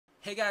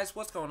Hey guys,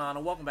 what's going on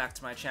and welcome back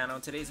to my channel.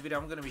 In today's video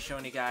I'm going to be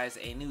showing you guys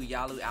a new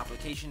Yalu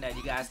application that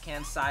you guys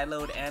can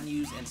sideload and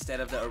use instead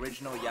of the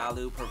original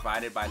Yalu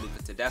provided by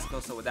Lucas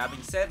Tedesco. So with that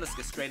being said, let's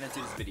get straight into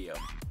this video.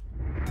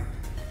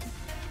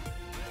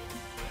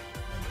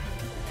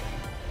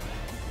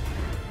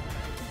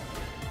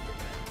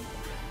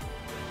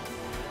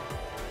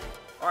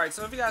 Alright,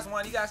 so if you guys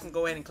want, you guys can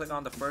go ahead and click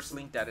on the first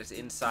link that is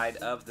inside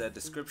of the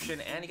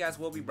description, and you guys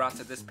will be brought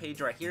to this page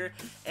right here,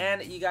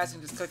 and you guys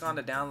can just click on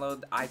the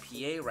download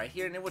IPA right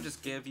here, and it will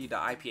just give you the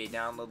IPA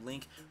download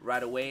link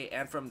right away.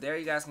 And from there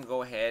you guys can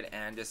go ahead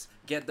and just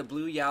get the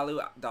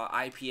BlueYalu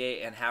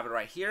IPA and have it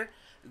right here.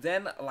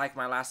 Then, like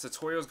my last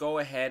tutorials, go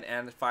ahead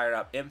and fire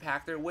up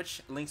Impactor,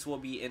 which links will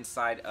be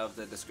inside of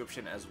the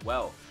description as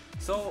well.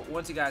 So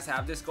once you guys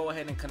have this, go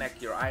ahead and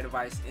connect your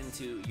iDevice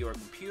into your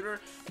computer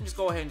and just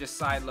go ahead and just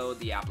sideload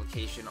the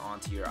application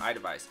onto your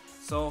iDevice.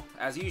 So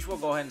as usual,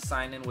 go ahead and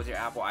sign in with your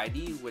Apple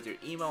ID, with your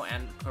email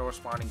and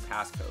corresponding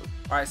passcode.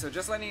 Alright, so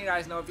just letting you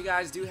guys know, if you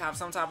guys do have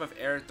some type of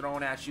error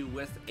thrown at you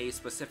with a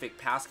specific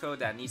passcode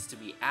that needs to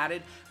be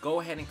added,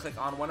 go ahead and click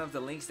on one of the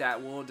links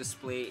that will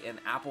display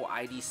an Apple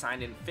ID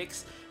sign-in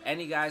fix,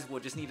 and you guys will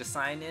just need to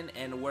sign in,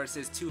 and where it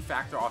says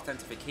two-factor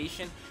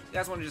authentication, you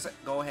guys want to just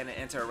go ahead and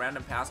enter a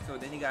random passcode.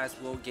 Then you guys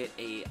will get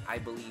a, I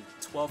believe,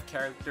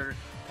 12-character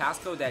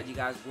passcode that you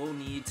guys will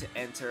need to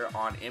enter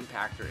on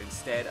Impactor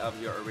instead of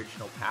your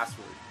original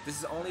password. This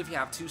is only if you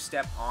have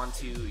two-step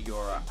onto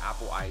your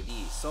Apple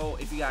ID. So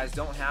if you guys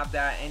don't have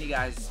that and you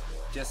guys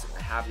just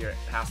have your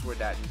password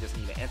that you just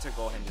need to enter,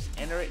 go ahead and just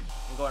enter it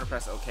and go ahead and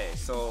press OK.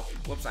 So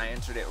whoops, I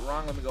entered it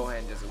wrong. Let me go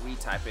ahead and just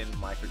retype in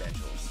my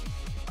credentials.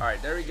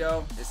 Alright, there we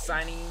go. It's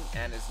signing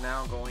and it's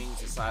now going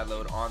to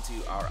sideload onto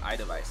our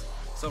iDevice.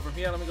 So from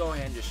here, let me go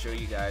ahead and just show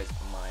you guys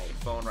my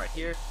phone right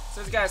here. So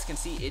as you guys can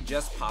see, it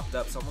just popped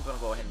up. So I'm going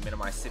to go ahead and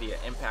minimize Cydia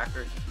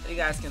Impactor. And you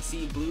guys can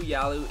see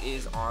BlueYalu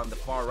is on the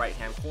far right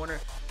hand corner.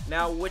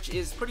 Now, which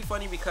is pretty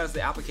funny because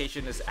the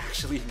application is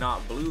actually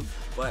not blue,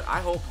 but I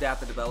hope that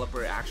the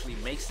developer actually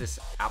makes this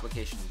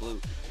application blue.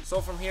 So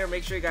from here,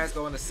 make sure you guys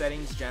go into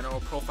settings, general,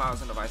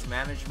 profiles, and device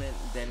management,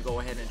 then go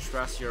ahead and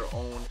trust your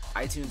own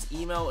iTunes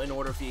email in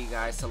order for you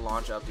guys to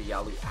launch up the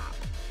Yalu app.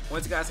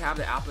 Once you guys have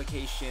the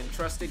application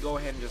trusted, go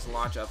ahead and just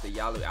launch up the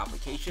Yalu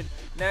application.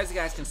 Now as you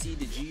guys can see,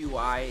 the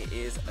GUI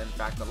is in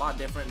fact a lot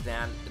different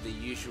than the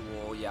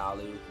usual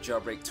Yalu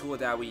jailbreak tool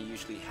that we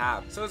usually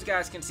have. So as you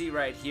guys can see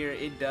right here,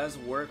 it does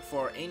work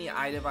for any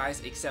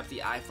iDevice except the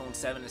iPhone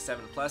 7 and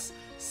 7 Plus,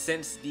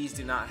 since these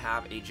do not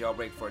have a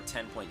jailbreak for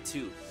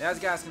 10.2. Now as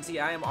you guys can see,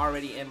 I am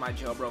already in my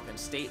jailbroken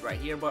state right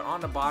here, but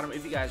on the bottom,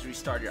 if you guys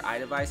restart your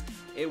iDevice,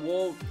 it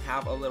will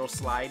have a little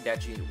slide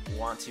that you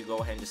want to go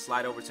ahead and just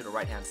slide over to the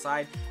right hand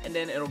side, and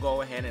then it'll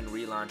go ahead and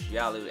relaunch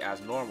Yalu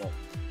as normal.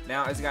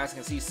 Now as you guys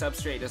can see,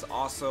 Substrate is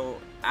also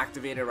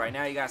activated right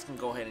now. You guys can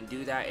go ahead and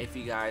do that if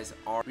you guys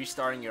are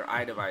restarting your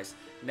iDevice.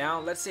 Now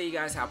let's say you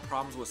guys have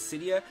problems with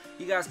Cydia,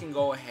 you guys can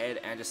go ahead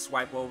and just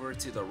swipe over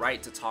to the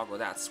right to toggle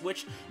that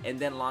switch and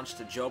then launch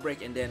the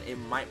jailbreak, and then it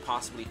might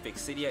possibly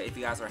fix Cydia if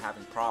you guys are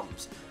having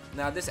problems.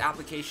 Now this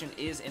application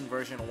is in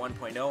version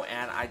 1.0,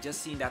 and I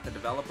just seen that the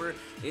developer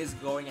is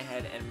going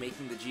ahead and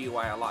making the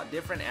GUI a lot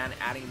different and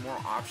adding more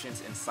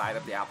options inside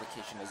of the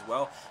application as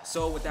well.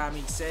 So with that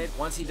being said,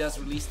 once he does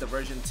release the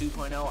version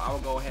 2.0, I will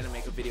go ahead and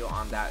make a video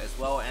on that as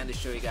well, and to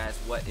show you guys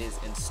what is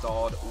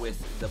installed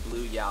with the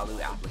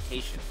BlueYalu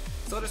application.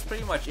 So that's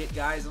pretty much it,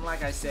 guys, and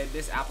like I said,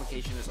 this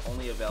application is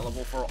only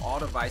available for all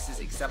devices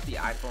except the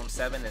iPhone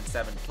 7 and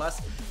 7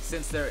 Plus,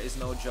 since there is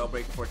no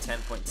jailbreak for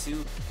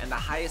 10.2, and the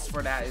highest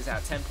for that is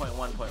at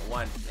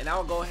 10.1.1. And I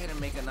will go ahead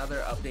and make another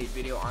update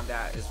video on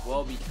that as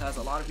well, because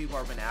a lot of people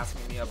have been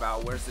asking me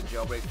about where's the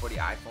jailbreak for the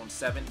iPhone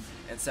 7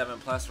 and 7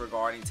 Plus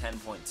regarding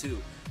 10.2.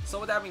 So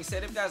with that being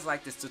said, if you guys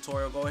like this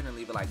tutorial, go ahead and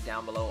leave a like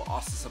down below.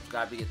 Also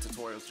subscribe to get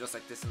tutorials just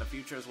like this in the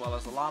future, as well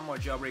as a lot more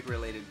jailbreak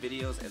related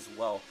videos as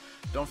well.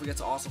 Don't forget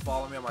to also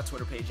follow me on my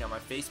Twitter page and my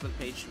Facebook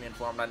page to be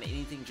informed on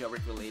anything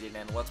jailbreak related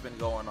and what's been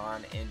going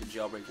on in the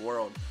jailbreak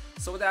world.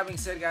 So with that being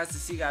said, guys, to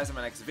see you guys in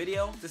my next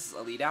video, this is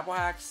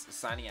EliteAppleHacks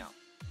signing out.